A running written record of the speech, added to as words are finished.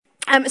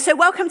So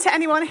welcome to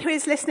anyone who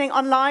is listening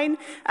online.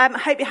 I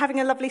hope you're having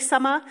a lovely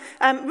summer.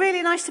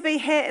 Really nice to be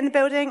here in the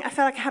building. I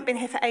feel like I haven't been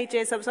here for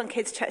ages. I was on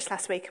kids' church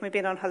last week and we've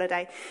been on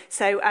holiday.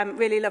 So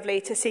really lovely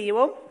to see you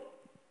all.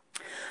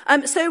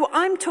 So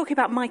I'm talking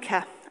about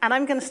Micah, and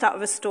I'm going to start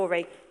with a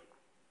story.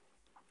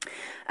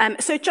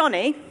 So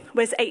Johnny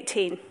was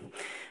 18,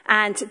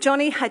 and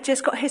Johnny had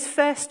just got his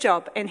first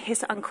job in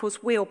his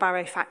uncle's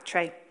wheelbarrow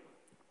factory,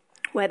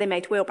 where they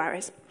made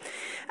wheelbarrows.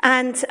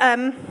 And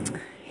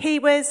he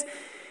was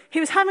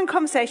having a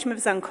conversation with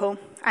his uncle,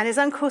 and his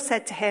uncle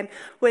said to him,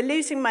 "We're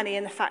losing money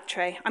in the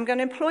factory. I'm going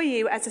to employ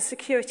you as a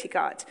security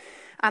guard,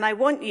 and I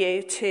want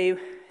you to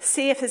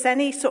see if there's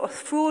any sort of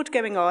fraud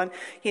going on.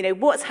 You know,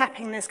 what's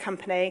happening in this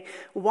company?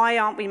 Why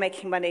aren't we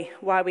making money?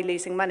 Why are we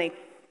losing money?"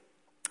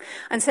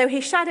 And so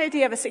he shadowed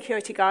the other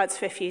security guards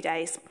for a few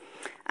days.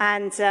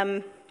 And,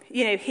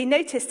 he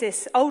noticed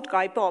this old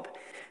guy, Bob.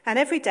 And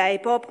every day,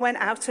 Bob went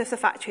out of the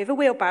factory with a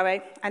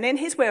wheelbarrow, and in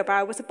his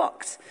wheelbarrow was a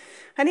box.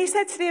 And he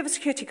said to the other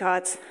security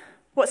guards,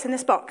 "What's in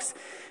this box?"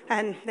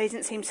 And they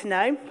didn't seem to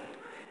know.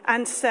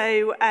 And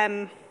so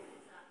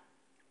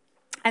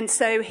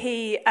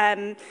he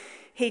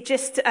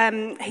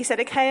said,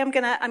 "Okay, I'm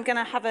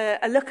gonna have a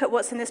look at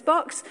what's in this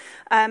box."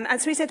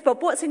 And so he said to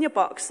Bob, "What's in your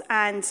box?"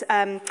 And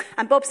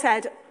Bob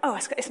said, "Oh,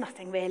 it's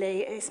nothing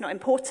really. It's not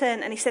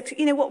important." And he said,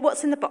 "You know what?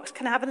 What's in the box?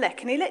 Can I have a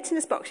look?" And he looked in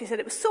this box. He said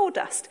it was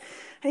sawdust.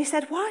 And he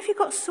said, "Why have you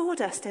got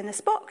sawdust in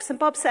this box?" And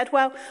Bob said,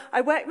 "Well, I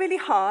work really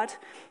hard,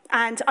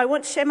 and I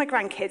want to show my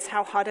grandkids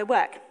how hard I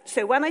work.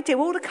 So when I do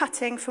all the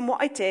cutting from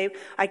what I do,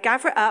 I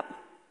gather it up,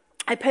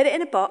 I put it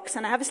in a box,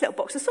 and I have this little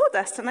box of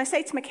sawdust, and I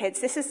say to my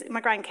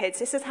grandkids,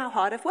 this is how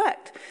hard I've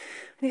worked."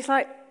 And he's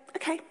like,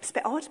 "Okay, it's a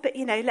bit odd, but,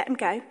 let him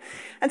go."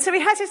 And so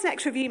he had his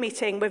next review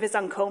meeting with his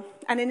uncle,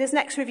 and in his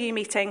next review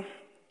meeting,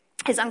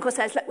 his uncle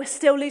says, "Look, we're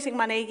still losing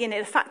money,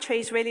 the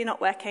factory's really not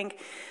working.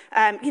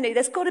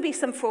 There's got to be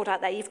some fraud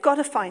out there, you've got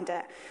to find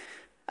it."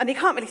 And he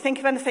can't really think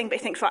of anything, but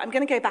he thinks, right, I'm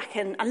going to go back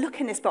and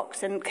look in this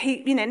box. And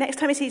next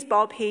time he sees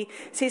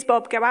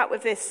Bob go out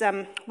with this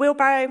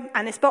wheelbarrow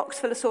and this box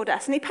full of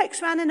sawdust. And he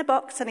pokes around in the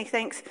box and he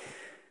thinks,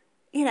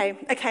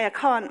 okay, I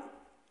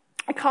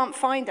can't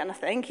find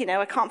anything.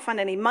 I can't find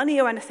any money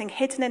or anything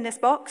hidden in this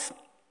box.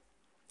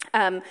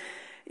 And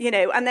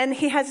then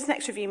he has his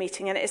next review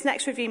meeting. And at his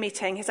next review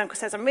meeting, his uncle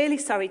says, "I'm really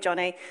sorry,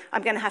 Johnny.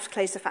 I'm going to have to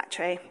close the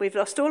factory. We've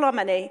lost all our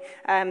money.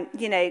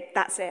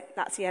 That's it.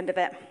 That's the end of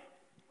it."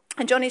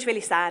 And Johnny's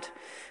really sad.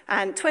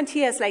 And 20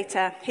 years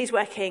later, he's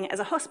working as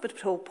a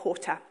hospital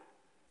porter.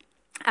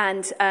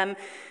 And,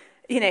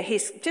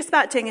 he's just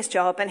about doing his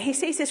job. And he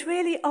sees this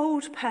really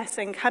old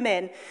person come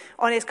in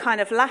on his kind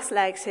of last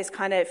legs, his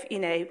kind of,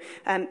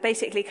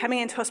 basically coming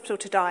into hospital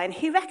to die. And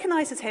he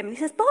recognises him. And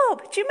he says,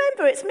 "Bob, do you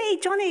remember? It's me,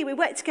 Johnny. We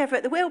worked together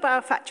at the wheelbarrow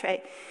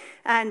factory."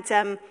 And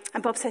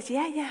Bob says,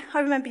 yeah,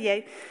 I remember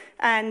you.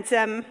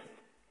 And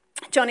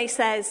Johnny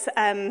says,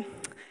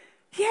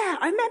 "Yeah,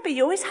 I remember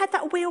you always had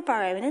that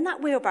wheelbarrow, and in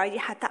that wheelbarrow you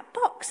had that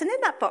box, and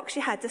in that box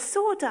you had the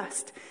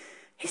sawdust."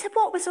 He said,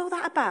 "What was all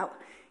that about?"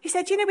 He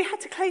said, "We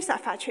had to close that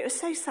factory. It was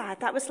so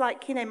sad. That was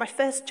like, my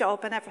first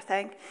job and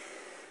everything.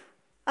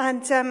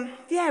 And,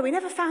 we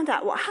never found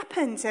out what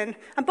happened." And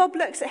Bob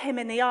looks at him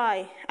in the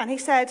eye, and he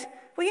said,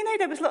 "Well,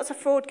 there was lots of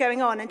fraud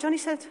going on." And Johnny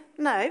said,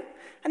 "No."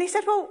 And he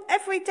said, "Well,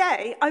 every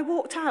day I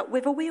walked out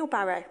with a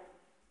wheelbarrow."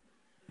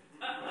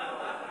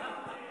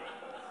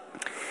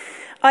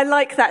 I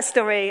like that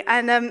story,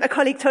 and a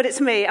colleague told it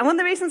to me. And one of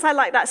the reasons I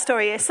like that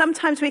story is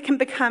sometimes we can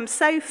become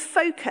so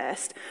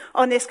focused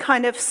on this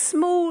kind of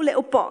small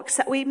little box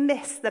that we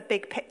miss the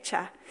big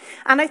picture.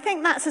 And I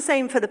think that's the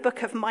same for the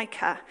book of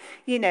Micah.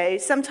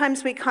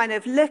 Sometimes we kind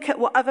of look at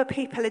what other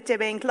people are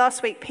doing.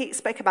 Last week, Pete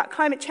spoke about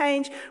climate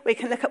change. We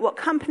can look at what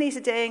companies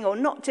are doing or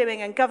not doing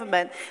in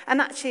government. And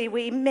actually,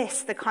 we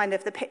miss the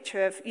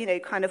picture of,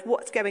 kind of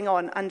what's going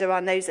on under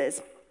our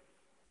noses.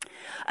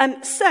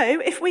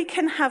 So if we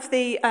can have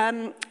the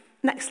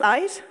next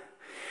slide.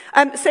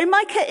 So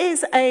Micah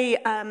is a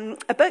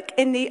book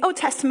in the Old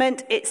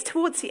Testament. It's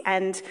towards the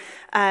end.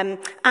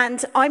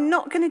 And I'm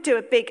not going to do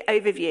a big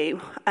overview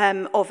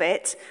of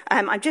it.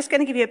 I'm just going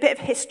to give you a bit of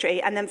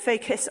history and then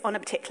focus on a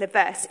particular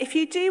verse. If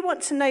you do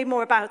want to know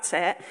more about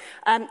it,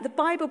 the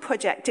Bible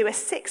Project do a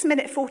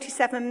 6-minute,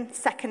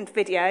 47-second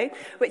video,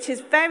 which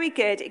is very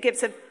good. It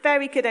gives a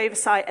very good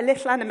oversight, a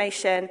little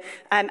animation,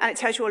 and it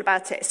tells you all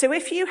about it. So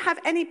if you have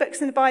any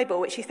books in the Bible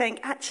which you think,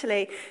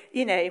 actually,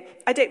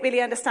 I don't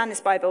really understand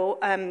this Bible,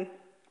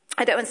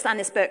 I don't understand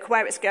this book,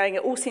 where it's going,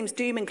 it all seems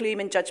doom and gloom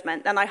and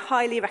judgment, then I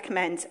highly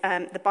recommend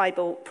the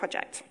Bible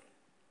Project.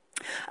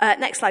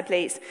 Next slide,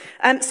 please.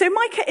 So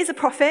Micah is a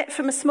prophet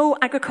from a small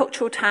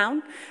agricultural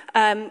town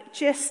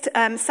just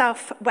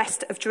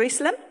southwest of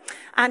Jerusalem,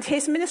 and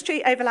his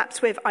ministry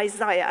overlaps with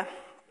Isaiah.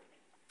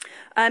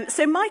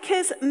 So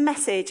Micah's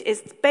message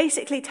is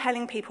basically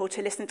telling people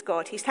to listen to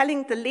God. He's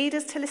telling the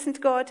leaders to listen to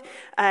God.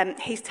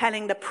 He's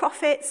telling the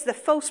prophets, the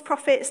false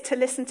prophets, to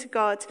listen to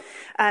God.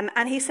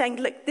 And he's saying,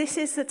 look, this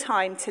is the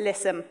time to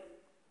listen.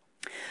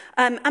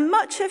 And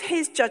much of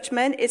his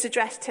judgment is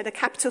addressed to the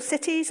capital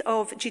cities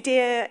of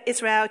Judea,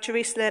 Israel,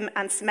 Jerusalem,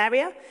 and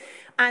Samaria.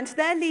 And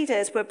their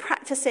leaders were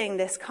practicing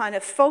this kind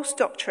of false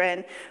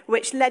doctrine,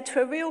 which led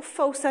to a real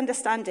false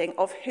understanding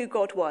of who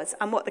God was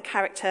and what the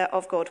character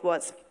of God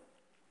was.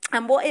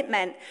 And what it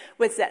meant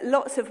was that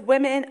lots of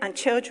women and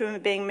children were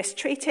being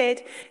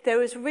mistreated. There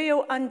was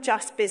real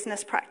unjust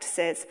business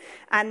practices,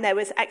 and there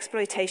was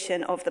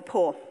exploitation of the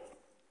poor,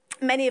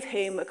 many of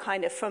whom were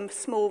kind of from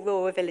small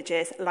rural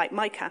villages like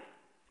Micah.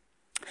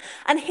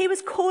 And he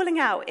was calling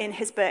out in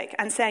his book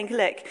and saying,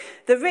 look,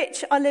 the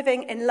rich are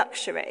living in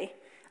luxury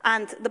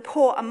and the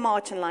poor are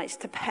marginalised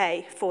to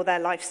pay for their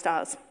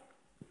lifestyles.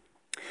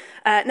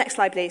 Next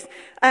slide, please.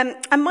 And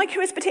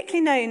Micah is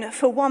particularly known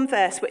for one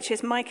verse, which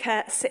is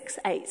Micah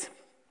 6:8.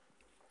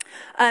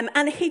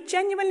 And he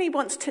genuinely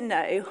wants to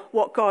know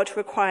what God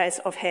requires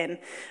of him.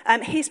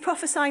 He's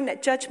prophesying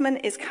that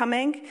judgment is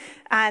coming,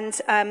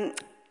 and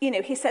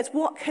he says,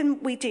 what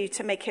can we do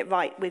to make it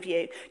right with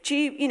you? Do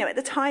you, at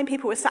the time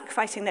people were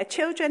sacrificing their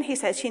children. He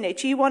says,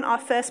 do you want our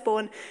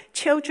firstborn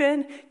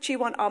children? Do you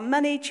want our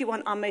money? Do you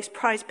want our most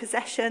prized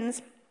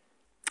possessions?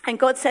 And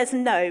God says,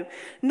 no,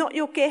 not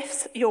your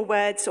gifts, your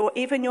words, or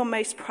even your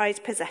most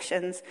prized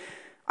possessions.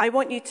 I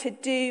want you to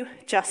do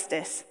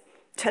justice,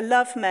 to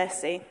love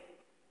mercy,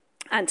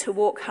 and to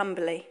walk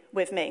humbly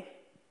with me.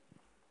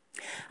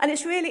 And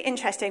it's really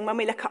interesting when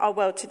we look at our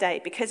world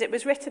today, because it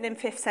was written in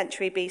 5th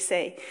century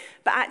BC.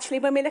 But actually,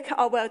 when we look at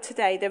our world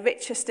today, the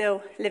rich are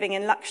still living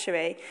in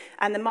luxury,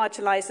 and the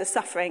marginalised are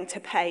suffering to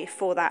pay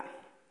for that.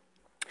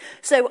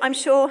 So I'm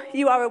sure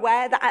you are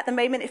aware that at the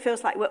moment it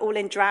feels like we're all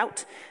in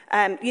drought.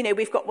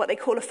 We've got what they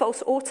call a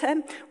false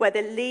autumn, where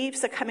the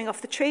leaves are coming off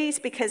the trees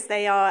because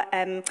they are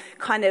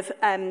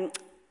conserving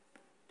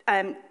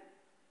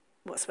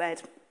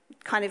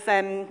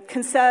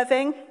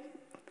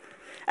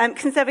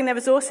their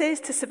resources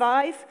to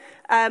survive.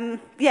 But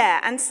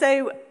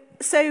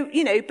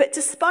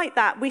despite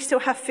that, we still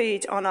have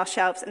food on our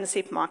shelves in the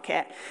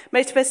supermarket.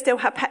 Most of us still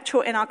have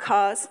petrol in our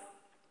cars.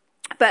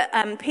 But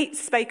Pete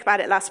spoke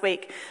about it last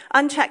week.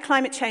 Unchecked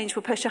climate change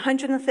will push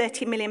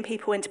 130 million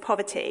people into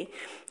poverty,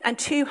 and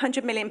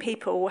 200 million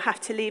people will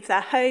have to leave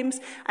their homes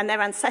and their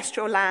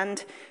ancestral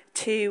land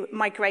to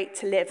migrate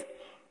to live.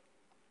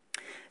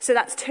 So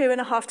that's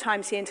 2.5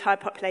 times the entire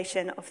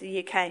population of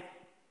the UK.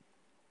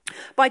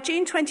 By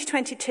June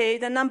 2022,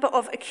 the number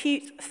of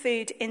acute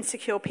food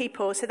insecure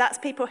people, so that's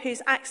people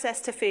whose access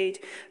to food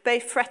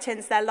both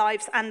threatens their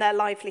lives and their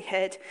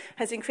livelihood,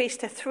 has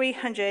increased to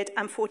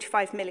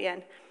 345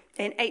 million.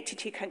 In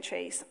 82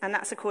 countries, and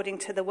that's according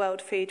to the World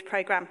Food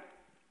Programme.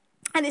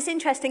 And it's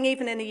interesting,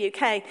 even in the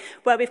UK,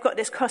 where we've got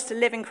this cost of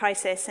living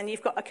crisis, and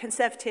you've got a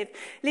Conservative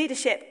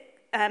leadership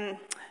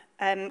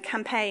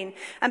campaign,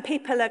 and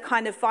people are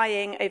kind of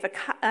vying over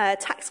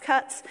tax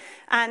cuts,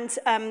 and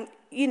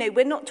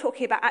we're not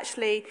talking about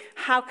actually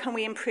how can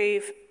we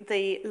improve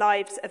the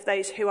lives of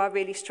those who are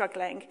really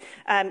struggling.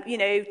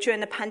 During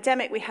the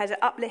pandemic, we had an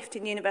uplift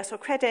in universal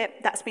credit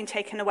that's been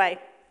taken away.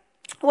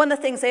 One of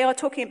the things they are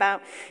talking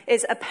about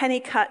is a penny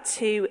cut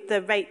to the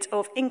rate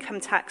of income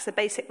tax, the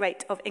basic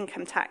rate of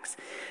income tax.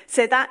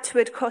 So that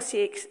would cost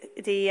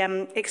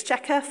the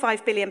Exchequer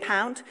 £5 billion,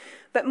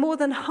 but more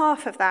than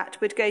half of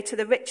that would go to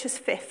the richest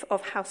fifth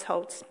of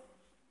households.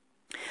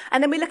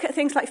 And then we look at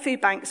things like food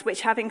banks,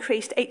 which have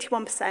increased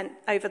 81%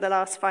 over the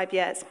last 5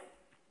 years.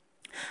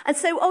 And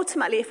so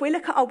ultimately, if we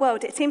look at our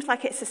world, it seems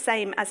like it's the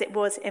same as it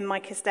was in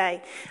Micah's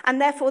day. And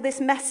therefore, this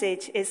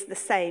message is the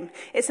same.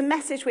 It's a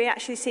message we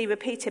actually see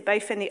repeated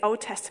both in the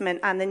Old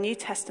Testament and the New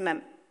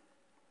Testament.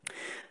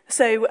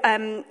 So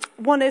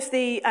one of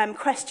the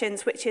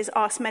questions which is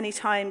asked many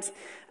times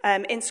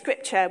in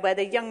Scripture, where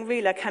the young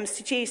ruler comes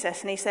to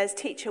Jesus and he says,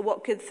 "Teacher,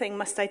 what good thing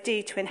must I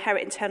do to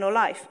inherit eternal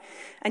life?"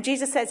 And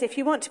Jesus says, "If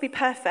you want to be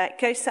perfect,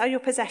 go sell your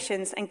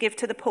possessions and give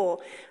to the poor,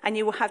 and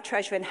you will have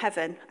treasure in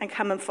heaven, and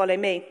come and follow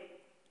me."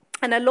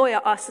 And a lawyer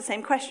asks the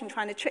same question,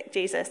 trying to trick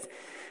Jesus.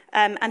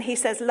 And he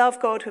says, "Love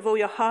God with all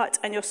your heart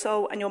and your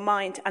soul and your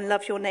mind, and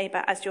love your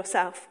neighbour as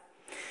yourself."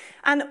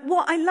 And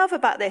what I love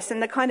about this,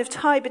 and the kind of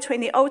tie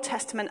between the Old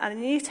Testament and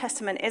the New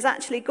Testament, is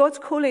actually God's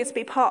calling us to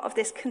be part of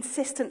this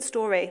consistent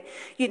story.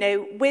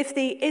 With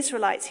the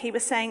Israelites, he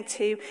was saying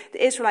to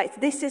the Israelites,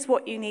 this is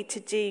what you need to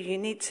do. You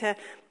need to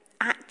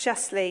act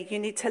justly, you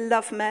need to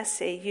love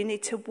mercy, you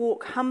need to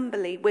walk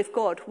humbly with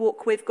God,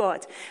 walk with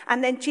God.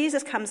 And then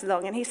Jesus comes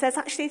along and he says,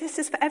 actually, this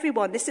is for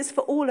everyone, this is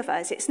for all of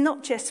us. It's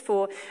not just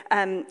for,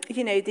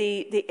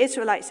 the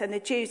Israelites and the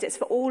Jews, it's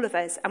for all of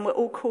us, and we're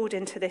all called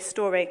into this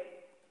story.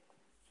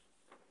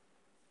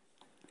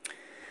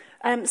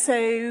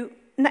 So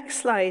next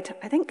slide,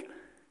 I think.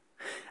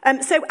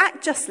 So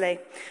act justly.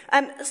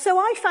 So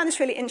I found this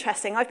really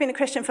interesting. I've been a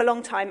Christian for a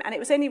long time, and it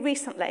was only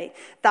recently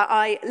that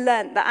I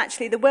learned that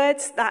actually the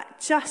words that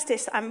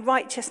justice and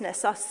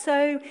righteousness are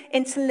so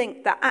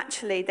interlinked that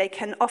actually they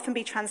can often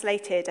be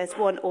translated as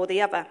one or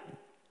the other.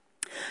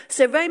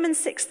 So Romans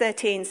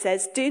 6:13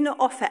 says, "Do not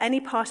offer any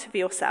part of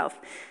yourself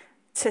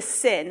to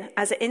sin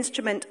as an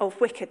instrument of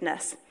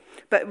wickedness,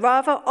 but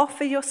rather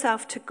offer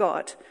yourself to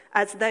God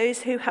as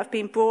those who have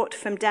been brought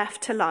from death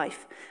to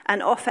life,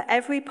 and offer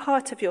every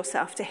part of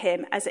yourself to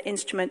him as an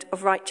instrument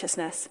of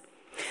righteousness.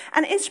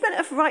 An instrument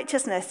of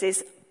righteousness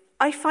is,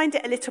 I find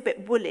it a little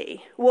bit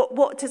woolly.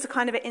 What does a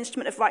kind of an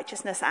instrument of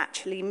righteousness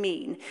actually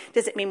mean?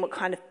 Does it mean we're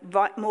kind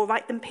of more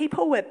right than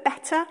people? We're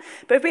better?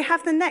 But if we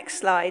have the next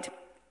slide,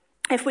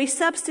 if we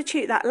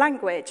substitute that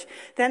language,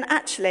 then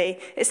actually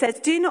it says,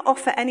 do not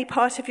offer any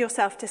part of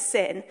yourself to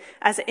sin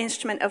as an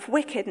instrument of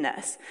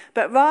wickedness,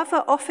 but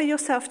rather offer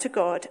yourself to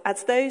God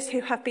as those who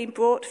have been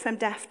brought from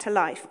death to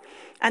life,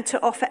 and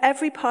to offer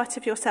every part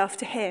of yourself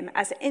to him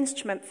as an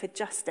instrument for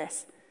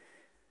justice.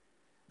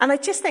 And I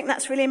just think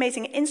that's really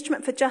amazing. An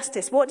instrument for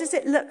justice. What does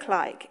it look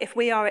like if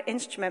we are an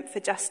instrument for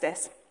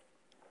justice?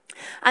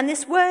 And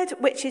this word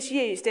which is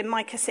used in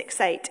Micah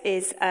 6:8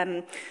 is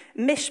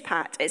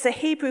mishpat. It's a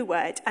Hebrew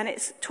word, and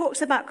it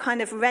talks about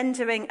kind of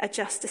rendering a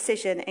just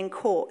decision in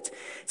court.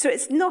 So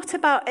it's not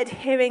about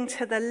adhering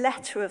to the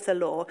letter of the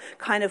law,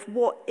 kind of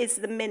what is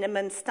the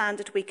minimum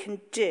standard we can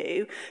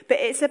do, but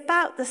it's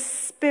about the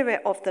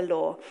spirit of the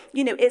law.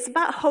 You know, it's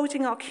about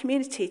holding our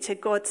community to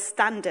God's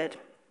standard.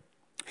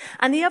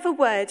 And the other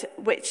word,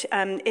 which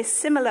is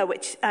similar,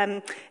 which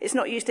is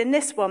not used in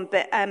this one,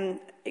 but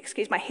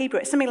excuse my Hebrew,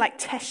 it's something like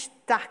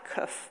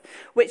teshdakuf,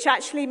 which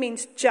actually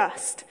means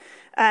just.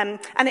 And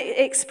it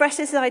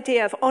expresses the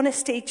idea of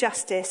honesty,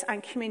 justice,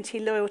 and community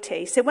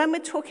loyalty. So when we're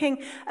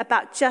talking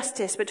about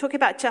justice, we're talking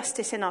about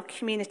justice in our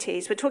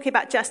communities. We're talking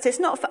about justice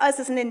not for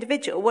us as an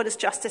individual. What does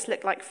justice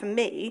look like for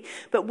me?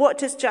 But what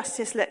does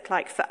justice look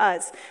like for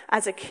us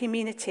as a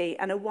community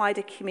and a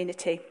wider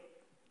community?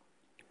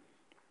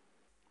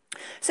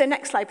 So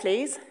next slide,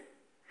 please.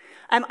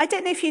 I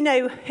don't know if you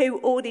know who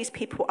all these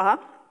people are.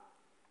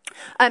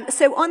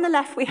 So on the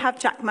left, we have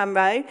Jack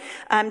Munro.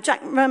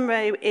 Jack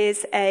Munro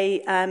is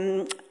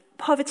a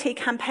poverty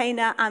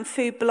campaigner and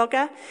food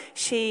blogger.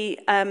 She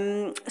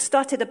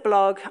started a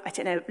blog, I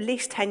don't know, at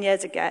least 10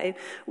 years ago,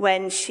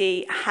 when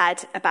she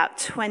had about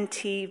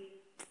 30p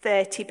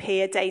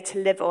a day to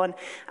live on.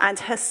 And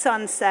her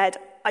son said,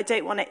 I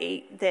don't want to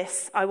eat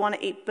this. I want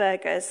to eat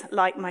burgers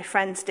like my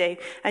friends do.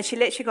 And she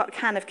literally got a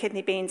can of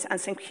kidney beans and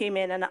some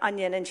cumin and an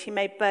onion, and she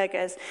made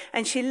burgers.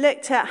 And she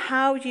looked at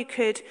how you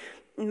could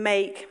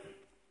make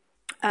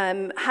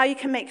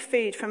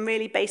food from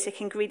really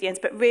basic ingredients,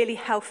 but really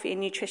healthy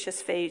and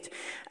nutritious food.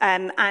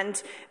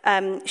 And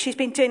she's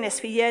been doing this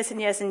for years and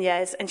years and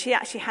years, and she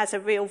actually has a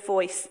real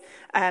voice.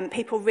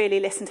 People really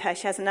listen to her.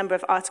 She has a number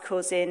of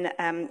articles in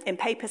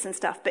papers and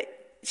stuff, but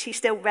she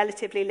still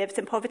relatively lives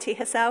in poverty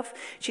herself.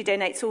 She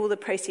donates all the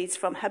proceeds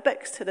from her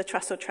books to the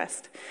Trussell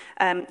Trust.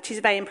 She's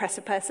a very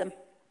impressive person.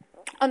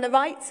 On the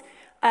right,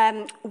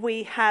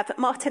 we have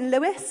Martin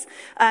Lewis.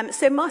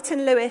 So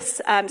Martin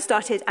Lewis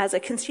started as a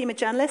consumer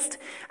journalist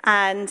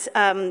and,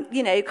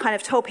 kind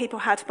of told people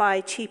how to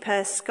buy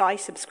cheaper Sky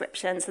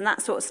subscriptions and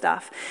that sort of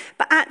stuff.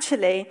 But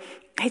actually,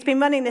 he's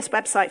been running this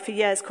website for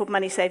years called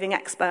Money Saving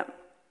Expert.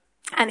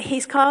 And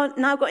he's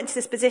now got into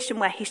this position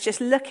where he's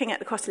just looking at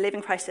the cost of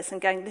living crisis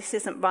and going, this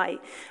isn't right,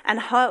 and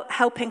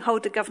helping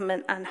hold the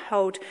government and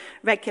hold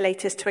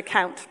regulators to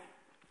account.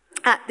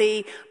 At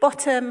the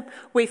bottom,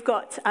 we've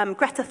got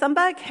Greta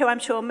Thunberg, who I'm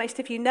sure most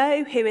of you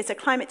know, who is a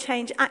climate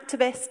change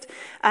activist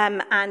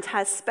and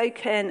has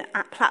spoken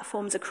at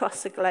platforms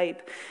across the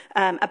globe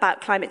about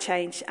climate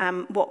change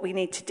and what we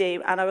need to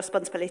do and our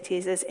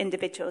responsibilities as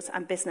individuals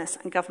and business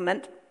and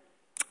government.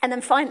 And then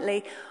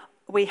finally,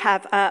 we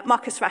have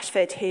Marcus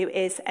Rashford, who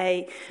is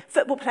a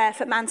football player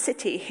for Man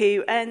City,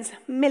 who earns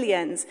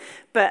millions,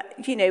 but,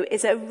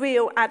 is a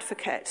real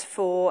advocate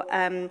for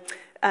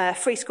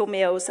free school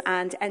meals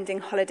and ending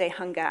holiday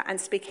hunger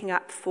and speaking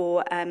up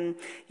for,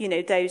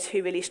 those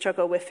who really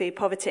struggle with food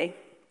poverty.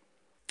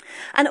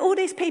 And all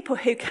these people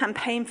who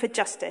campaign for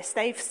justice,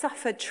 they've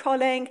suffered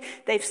trolling,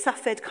 they've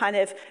suffered kind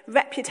of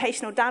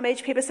reputational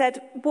damage. People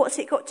said, what's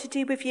it got to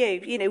do with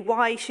you?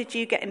 Why should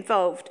you get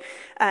involved?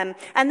 And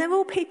they're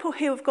all people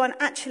who have gone,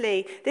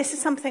 actually, this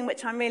is something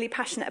which I'm really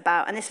passionate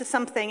about. And this is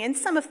something in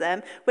some of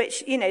them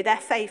which, their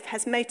faith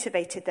has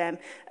motivated them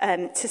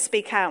to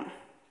speak out.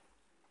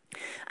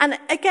 And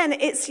again,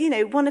 it's,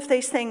 one of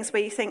those things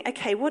where you think,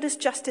 okay, what does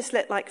justice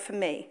look like for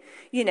me?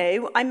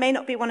 I may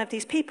not be one of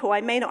these people,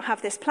 I may not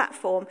have this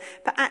platform,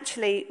 but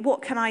actually,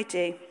 what can I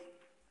do?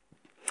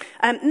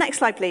 Next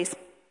slide, please.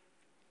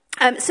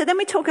 So then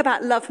we talk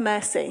about love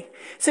mercy.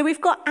 So we've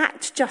got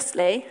act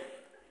justly.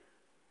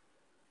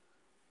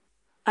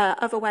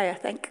 Other way, I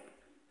think.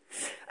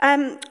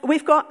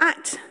 We've got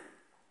act.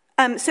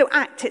 So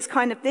act, it's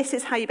kind of, this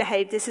is how you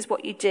behave, this is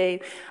what you do.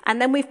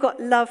 And then we've got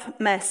love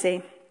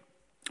mercy.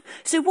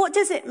 So what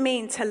does it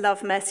mean to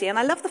love mercy? And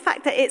I love the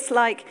fact that it's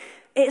like,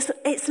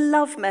 it's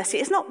love mercy.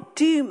 It's not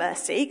do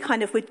mercy,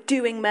 kind of we're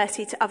doing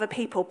mercy to other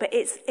people, but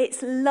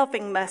it's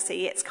loving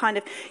mercy. It's kind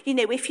of,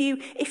 if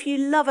you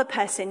love a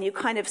person, you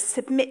kind of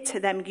submit to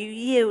them, you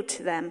yield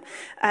to them.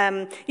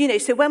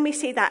 So when we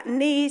see that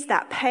need,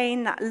 that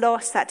pain, that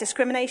loss, that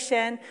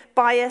discrimination,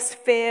 bias,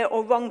 fear,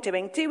 or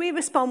wrongdoing, do we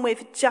respond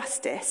with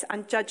justice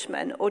and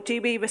judgment, or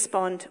do we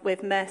respond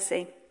with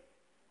mercy?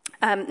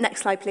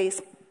 Next slide,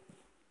 please.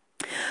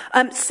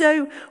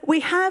 So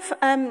we have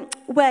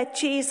where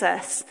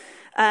Jesus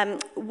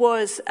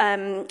was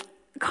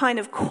kind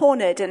of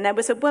cornered, and there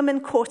was a woman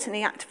caught in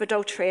the act of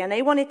adultery, and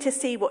they wanted to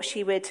see what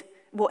he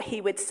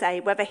would say,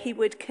 whether he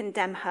would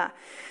condemn her.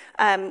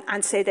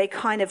 And so they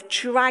kind of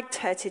dragged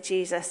her to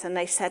Jesus, and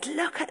they said,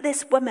 look at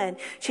this woman.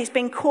 She's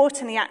been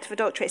caught in the act of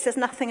adultery. It says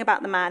nothing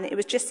about the man. It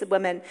was just the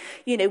woman.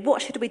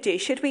 What should we do?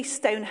 Should we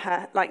stone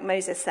her, like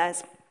Moses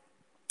says?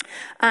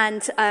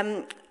 And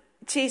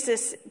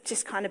Jesus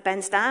just kind of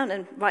bends down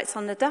and writes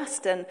on the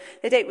dust, and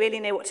they don't really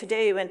know what to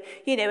do. And,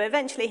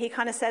 eventually he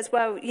kind of says,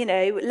 well,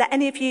 let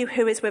any of you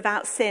who is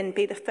without sin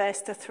be the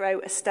first to throw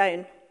a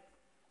stone.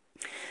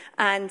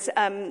 And,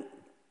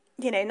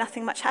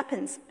 nothing much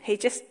happens. He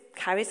just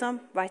carries on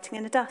writing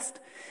in the dust.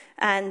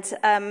 And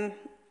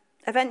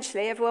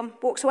eventually everyone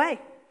walks away.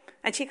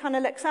 And she kind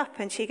of looks up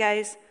and she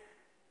goes,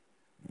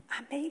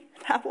 and me?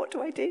 Now what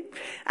do I do?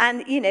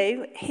 And,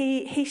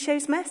 he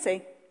shows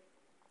mercy.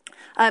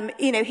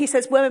 He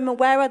says, women,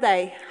 where are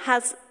they?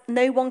 Has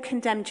no one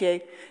condemned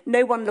you?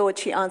 No one, Lord,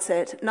 she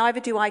answered.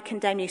 Neither do I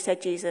condemn you,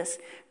 said Jesus.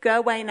 Go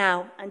away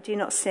now and do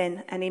not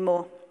sin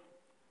anymore.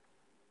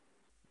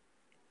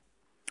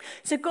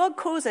 So God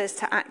calls us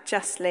to act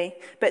justly,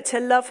 but to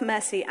love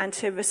mercy and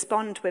to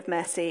respond with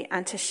mercy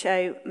and to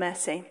show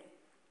mercy.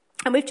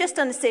 And we've just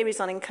done a series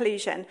on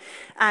inclusion.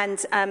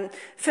 And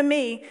for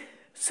me,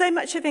 so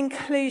much of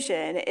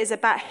inclusion is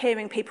about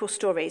hearing people's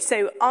stories.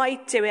 So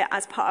I do it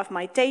as part of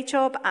my day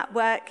job at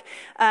work.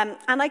 And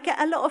I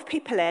get a lot of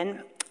people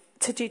in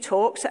to do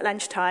talks at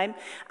lunchtime,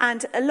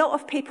 and a lot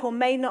of people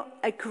may not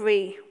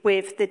agree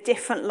with the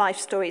different life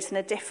stories and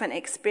the different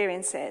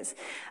experiences.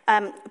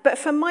 But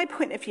from my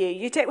point of view,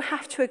 you don't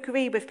have to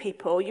agree with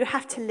people, you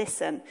have to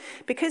listen.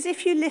 Because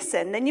if you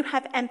listen, then you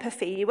have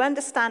empathy, you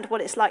understand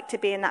what it's like to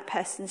be in that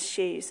person's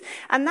shoes.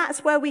 And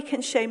that's where we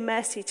can show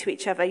mercy to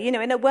each other,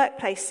 in a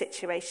workplace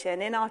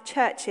situation, in our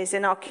churches,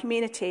 in our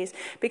communities,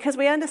 because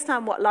we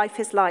understand what life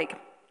is like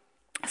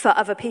for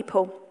other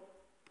people.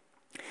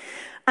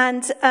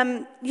 And,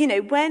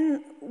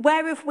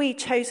 where have we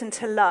chosen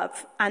to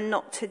love and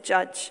not to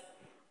judge?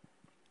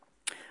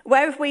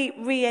 Where have we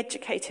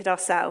re-educated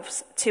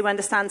ourselves to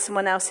understand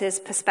someone else's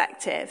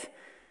perspective?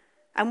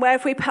 And where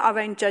have we put our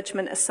own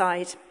judgment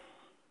aside?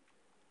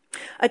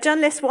 A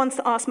journalist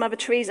once asked Mother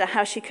Teresa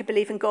how she could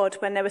believe in God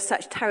when there was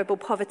such terrible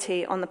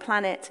poverty on the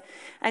planet.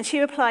 And she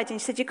replied and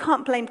she said, you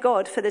can't blame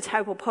God for the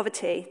terrible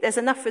poverty. There's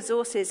enough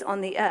resources on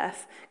the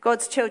earth.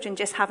 God's children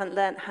just haven't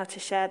learnt how to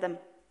share them.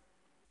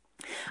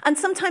 And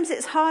sometimes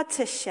it's hard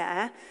to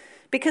share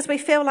because we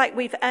feel like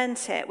we've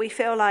earned it. We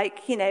feel like,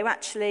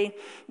 actually,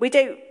 we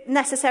don't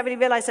necessarily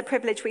realise the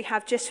privilege we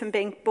have just from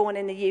being born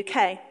in the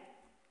UK.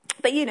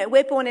 But,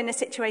 we're born in a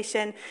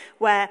situation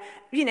where,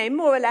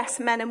 more or less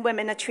men and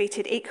women are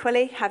treated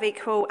equally, have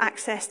equal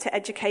access to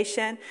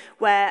education,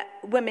 where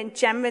women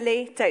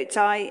generally don't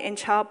die in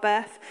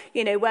childbirth,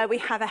 where we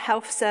have a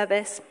health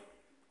service.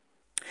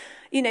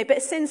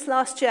 But since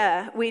last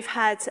year, we've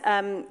had,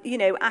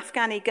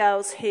 Afghani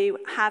girls who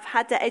have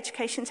had their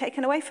education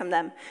taken away from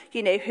them,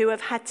 who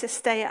have had to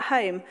stay at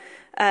home,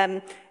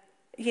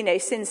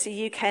 since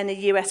the UK and the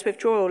US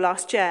withdrawal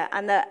last year,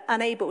 and they're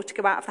unable to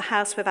go out of the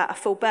house without a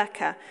full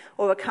burqa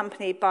or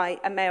accompanied by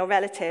a male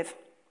relative.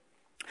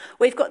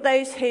 We've got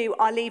those who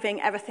are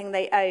leaving everything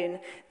they own,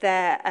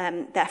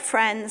 their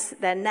friends,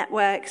 their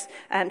networks,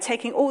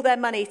 taking all their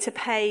money to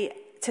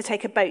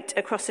take a boat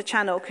across the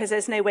channel because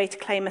there's no way to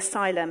claim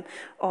asylum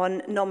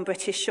on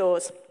non-British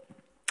shores.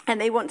 And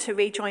they want to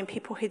rejoin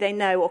people who they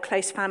know or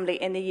close family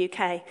in the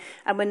UK,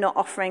 and we're not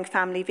offering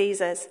family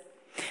visas.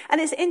 And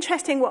it's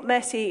interesting what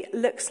mercy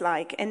looks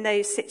like in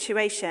those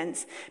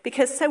situations,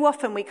 because so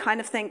often we kind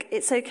of think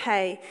it's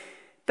okay,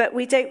 but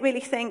we don't really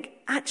think,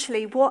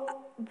 actually,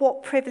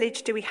 what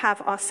privilege do we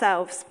have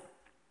ourselves?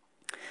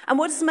 And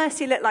what does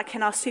mercy look like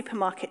in our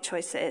supermarket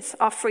choices,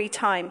 our free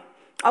time,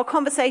 our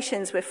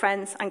conversations with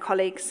friends and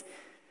colleagues,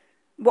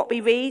 what we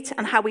read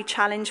and how we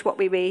challenge what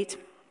we read,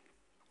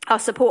 our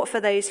support for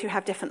those who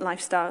have different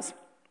lifestyles?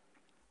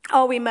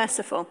 Are we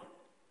merciful?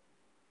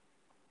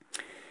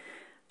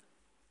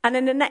 And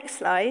then the next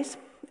slide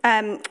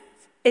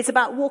is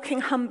about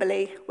walking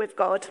humbly with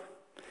God.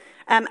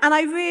 And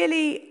I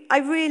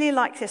really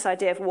like this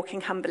idea of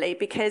walking humbly,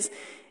 because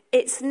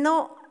it's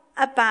not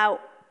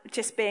about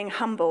just being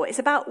humble. It's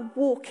about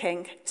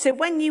walking. So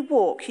when you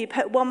walk, you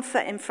put one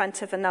foot in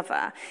front of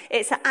another.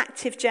 It's an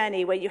active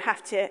journey where you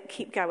have to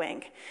keep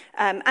going.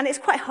 And it's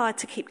quite hard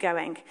to keep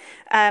going.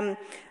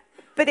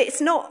 But it's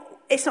not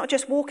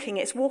just walking,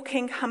 it's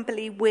walking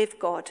humbly with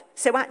God.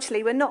 So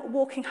actually, we're not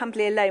walking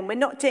humbly alone. We're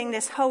not doing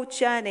this whole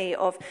journey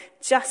of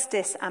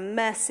justice and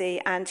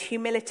mercy and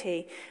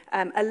humility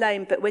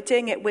alone, but we're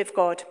doing it with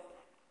God.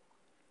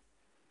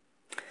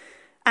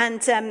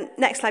 And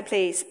next slide,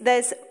 please.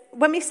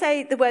 When we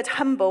say the word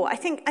humble, I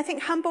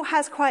think humble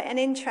has quite an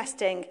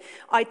interesting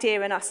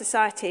idea in our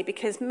society,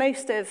 because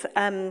most of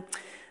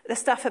the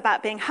stuff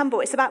about being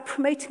humble, it's about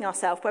promoting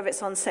ourselves, whether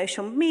it's on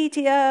social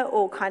media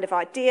or kind of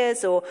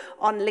ideas or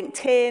on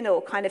LinkedIn or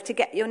kind of to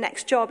get your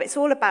next job. It's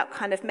all about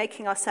kind of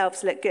making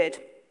ourselves look good.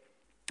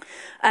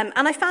 And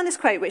I found this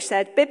quote which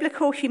said,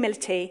 biblical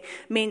humility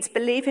means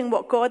believing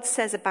what God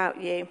says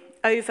about you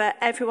over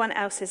everyone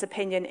else's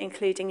opinion,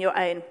 including your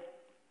own.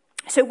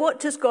 So what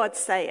does God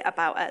say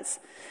about us?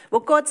 Well,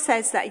 God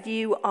says that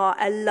you are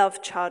a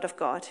loved child of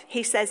God.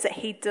 He says that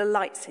he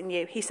delights in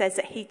you. He says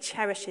that he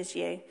cherishes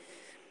you.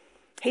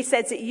 He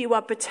says that you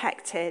are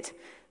protected,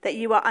 that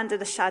you are under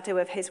the shadow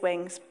of his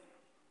wings.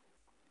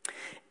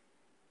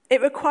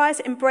 It requires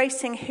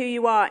embracing who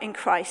you are in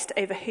Christ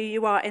over who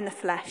you are in the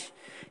flesh.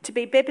 To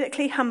be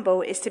biblically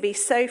humble is to be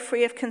so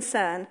free of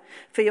concern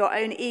for your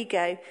own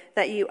ego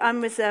that you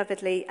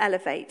unreservedly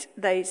elevate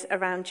those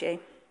around you.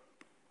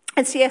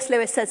 And C.S.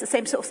 Lewis says the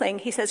same sort of thing.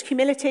 He says,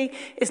 humility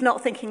is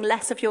not thinking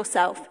less of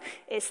yourself,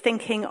 it's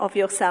thinking of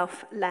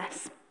yourself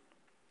less.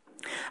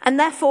 And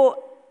therefore,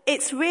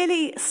 it's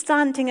really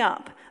standing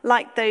up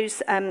like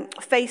those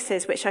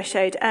faces which I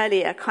showed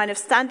earlier, kind of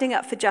standing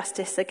up for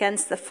justice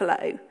against the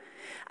flow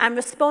and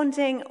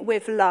responding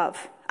with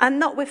love and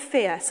not with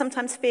fear.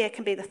 Sometimes fear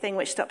can be the thing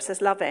which stops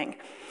us loving,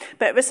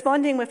 but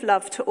responding with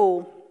love to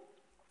all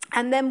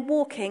and then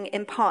walking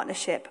in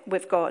partnership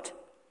with God.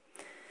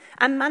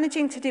 And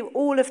managing to do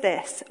all of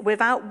this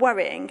without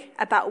worrying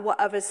about what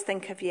others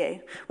think of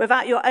you,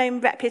 without your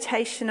own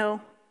reputational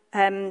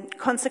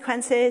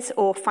consequences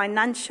or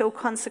financial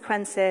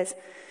consequences,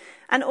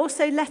 and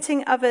also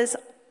letting others'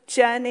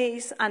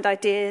 journeys and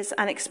ideas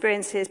and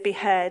experiences be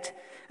heard,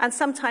 and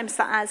sometimes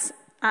that is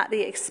at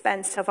the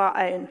expense of our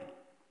own.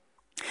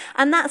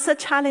 And that's a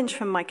challenge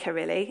from Micah,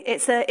 really.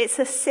 It's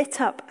a sit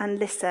up and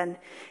listen.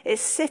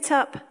 It's sit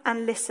up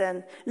and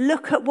listen.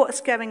 Look at what's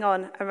going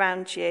on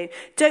around you.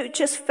 Don't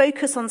just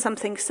focus on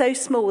something so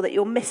small that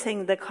you're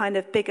missing the kind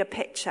of bigger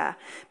picture.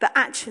 But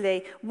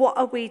actually, what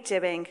are we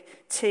doing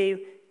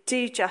to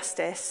do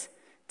justice,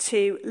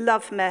 to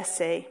love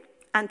mercy,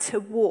 and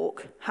to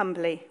walk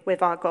humbly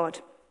with our God?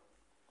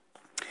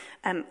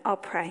 I'll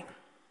pray.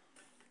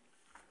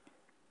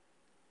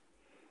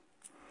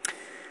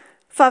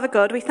 Father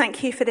God, we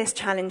thank you for this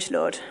challenge,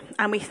 Lord,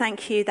 and we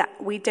thank you that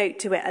we don't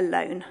do it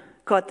alone.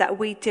 God, that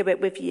we do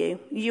it with you.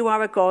 You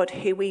are a God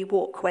who we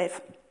walk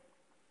with.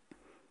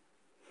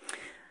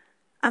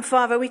 And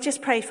Father, we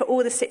just pray for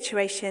all the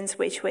situations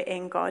which we're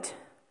in, God.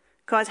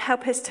 God,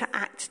 help us to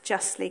act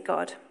justly,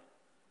 God.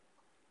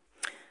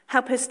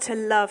 Help us to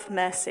love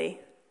mercy,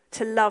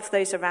 to love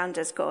those around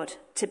us, God,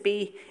 to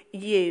be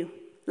you.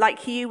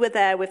 Like you were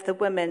there with the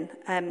woman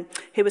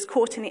who was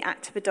caught in the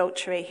act of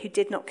adultery, who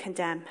did not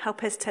condemn.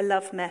 Help us to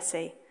love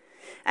mercy.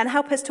 And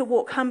help us to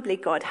walk humbly,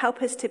 God.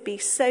 Help us to be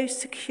so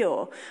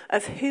secure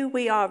of who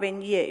we are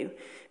in you,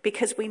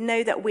 because we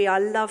know that we are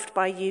loved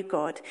by you,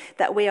 God,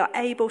 that we are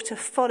able to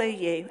follow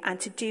you and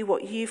to do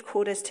what you've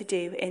called us to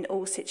do in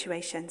all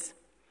situations.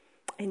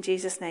 In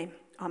Jesus' name,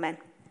 amen.